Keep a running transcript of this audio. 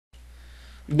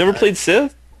Never played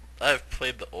Civ? I've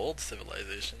played the old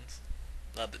civilizations,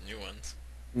 not the new ones.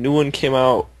 New one came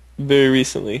out very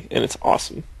recently, and it's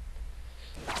awesome.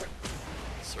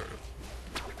 Sort of.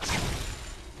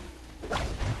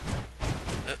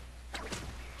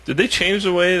 Did they change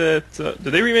the way that?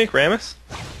 Did they remake Rammus?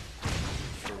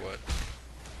 For what?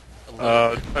 A little bit,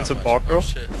 not Defensive much. ball Oh girl.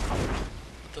 shit.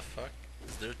 What the fuck?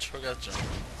 Is there a Chogath jump?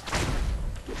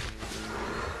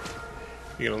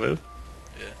 You gonna live?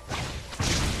 Yeah.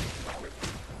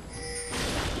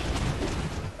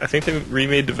 I think they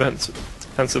remade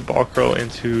defensive ball curl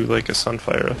into like a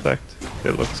sunfire effect.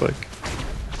 It looks like. I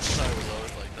thought it was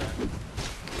always like that.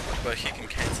 But he can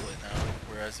cancel it now,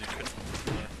 whereas you couldn't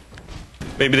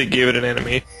before. Maybe they gave it an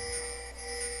enemy.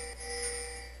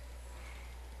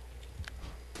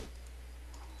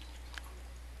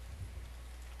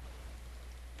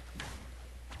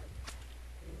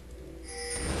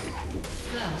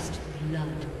 First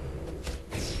blood.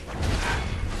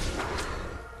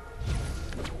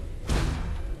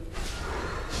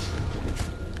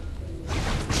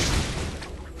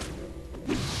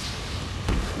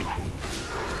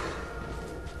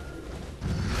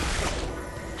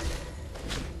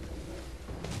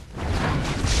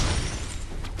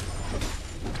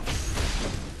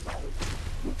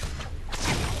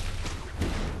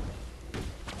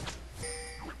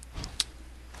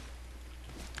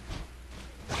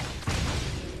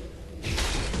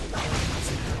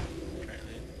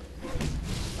 Apparently.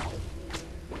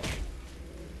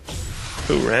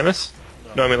 Who, Rammus?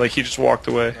 No, I mean like he just walked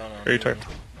away. No, no, Are you no. talking?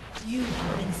 You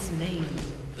have been slain.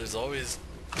 There's always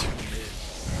two mid.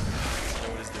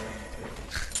 Nobody's doing anything.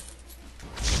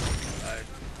 Alright.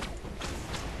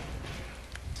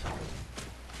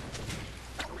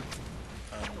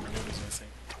 Nunu's missing.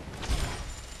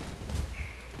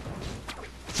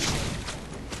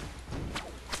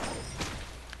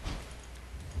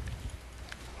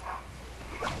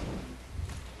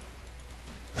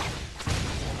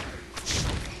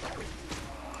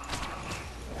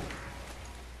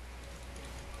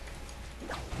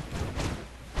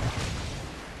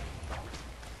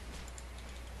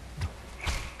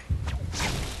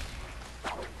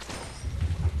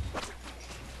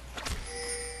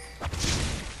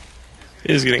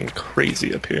 It is getting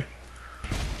crazy up here.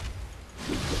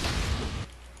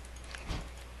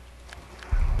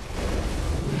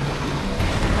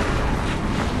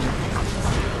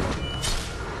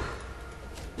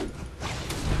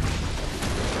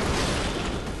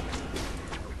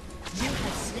 You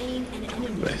have slain an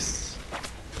enemy. Nice.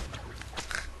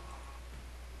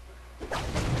 Yeah,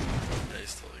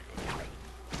 he's totally going for it.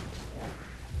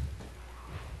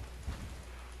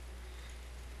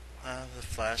 The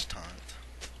flash taunt.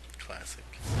 Classic.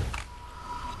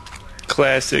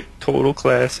 Classic, total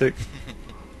classic.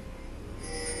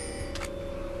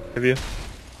 Have you?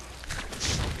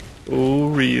 Oh,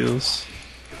 reels.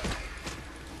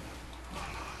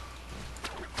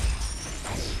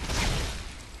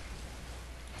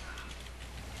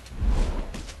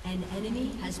 An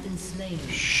enemy has been slain.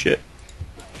 Shit.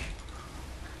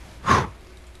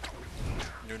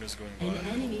 Nunu's going An blind.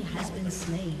 enemy has been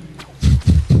slain.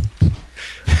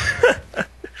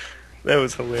 That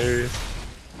was hilarious.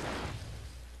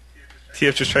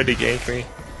 TF just tried to gank me.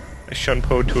 I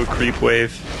shunpoed to a creep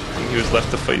wave, and he was left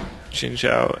to fight Jin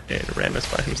Zhao and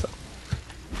Rammus by himself.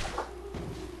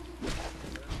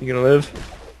 You gonna live?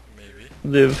 Maybe.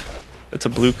 Live. That's a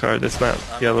blue card, that's not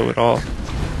I'm yellow at all.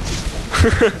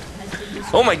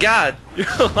 Oh my god! You're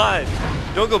alive!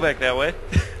 Don't go back that way.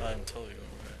 I'm totally going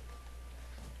for it.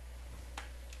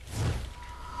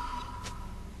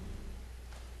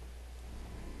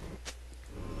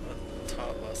 What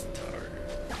top lost the tower?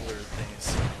 Blur thing is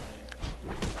so annoying.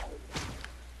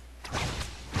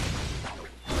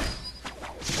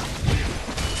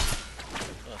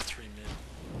 Oh, 3 mid.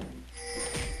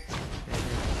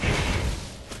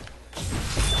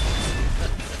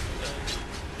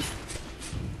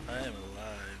 I am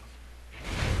alive.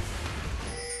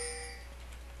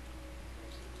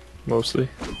 Mostly.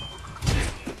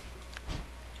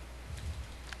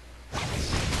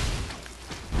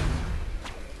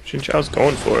 Jin Zhao's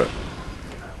going for it.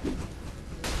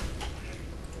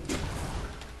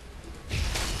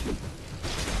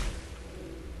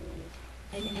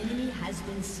 An enemy has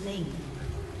been slain.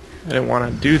 I didn't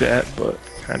want to do that, but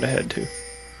kinda had to. An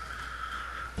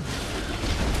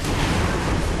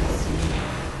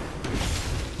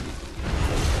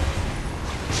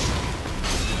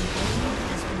enemy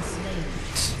has been slain.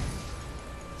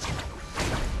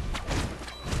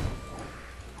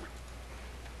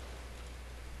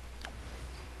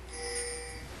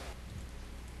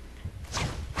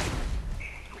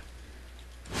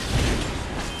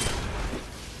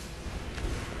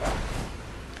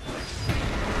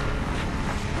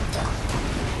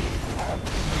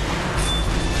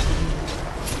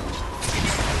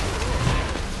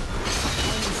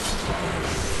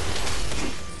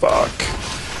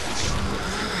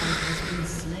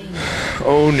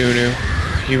 Oh, Nunu.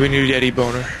 You and your Yeti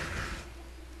boner.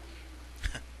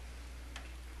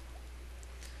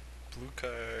 Blue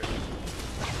card.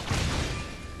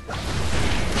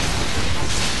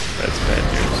 That's bad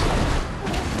news.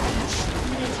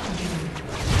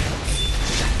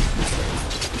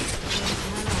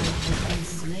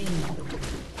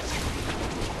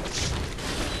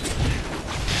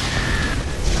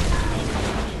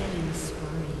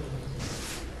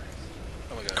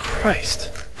 Oh my god. Christ.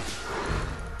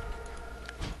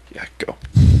 Yeah, go.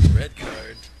 Red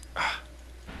card.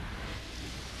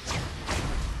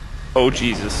 Oh,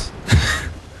 Jesus.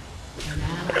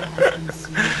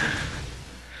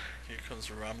 Here comes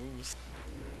Ramus.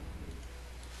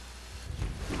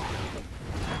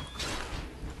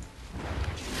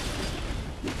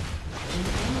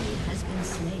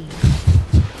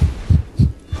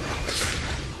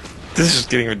 This is just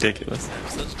getting ridiculous. They have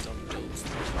such dumb builds.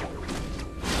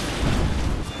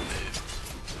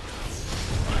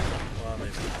 Well,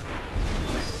 maybe not.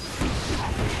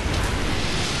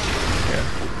 Yeah.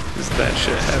 Because that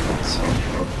shit happens.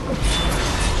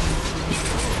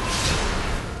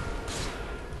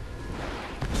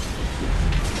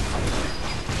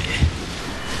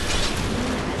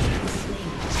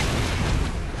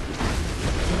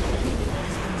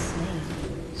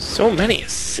 So many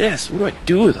assists. What do I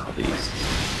do with all these?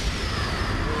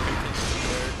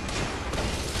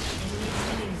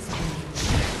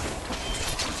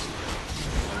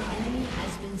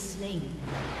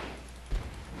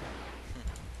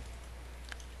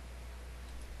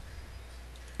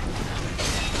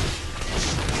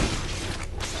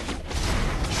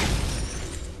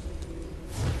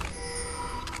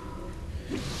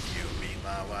 You be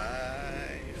my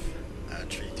wife. I'll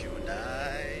treat you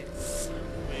nice.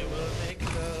 We will make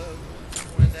love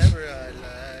whenever I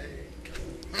like.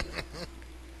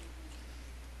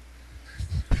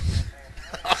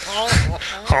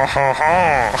 Ha ha ha!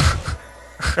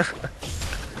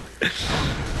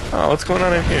 Oh, what's going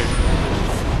on in here?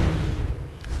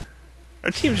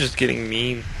 Our team's just getting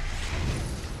mean.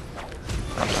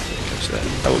 I'm not gonna catch that.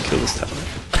 I will kill this tower.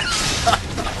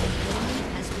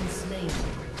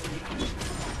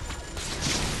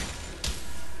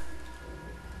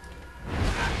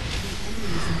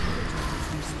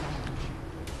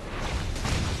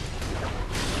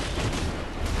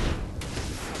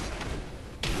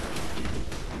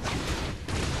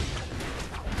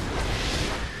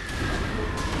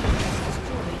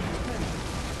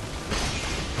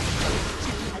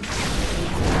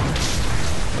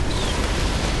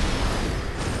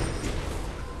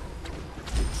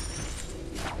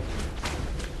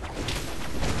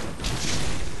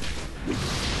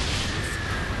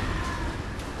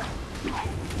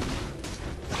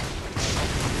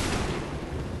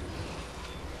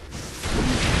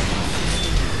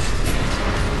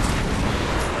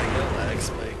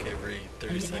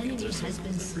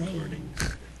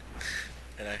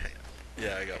 And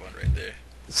yeah, I got one right there.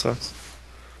 It sucks.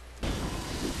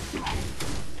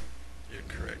 You're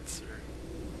correct, sir.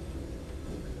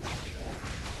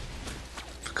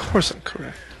 Of course I'm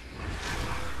correct.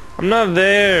 I'm not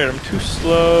there. I'm too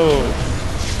slow.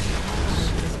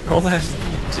 All that's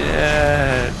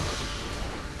dead.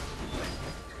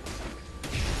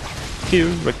 Here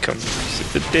I come.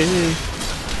 Save the day.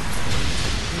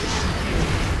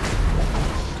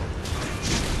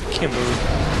 Can't move.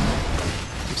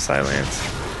 I'm silenced.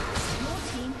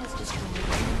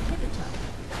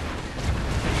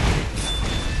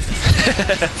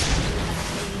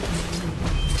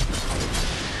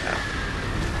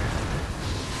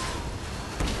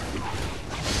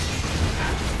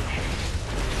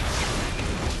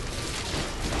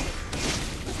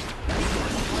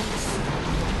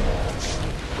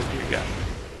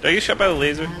 Did I get shot by the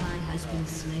laser?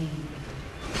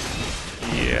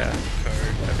 Yeah. I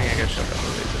think I got shot by the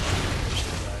laser.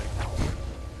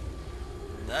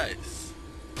 Nice.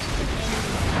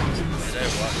 Did I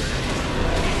walk right?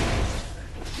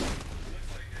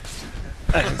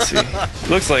 I didn't see.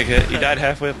 Looks like it. He died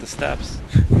halfway up the steps.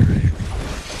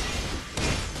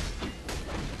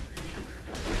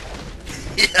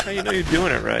 Yeah. How you know you're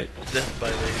doing it right? Death by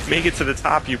laser. Make it to the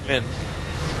top, you win.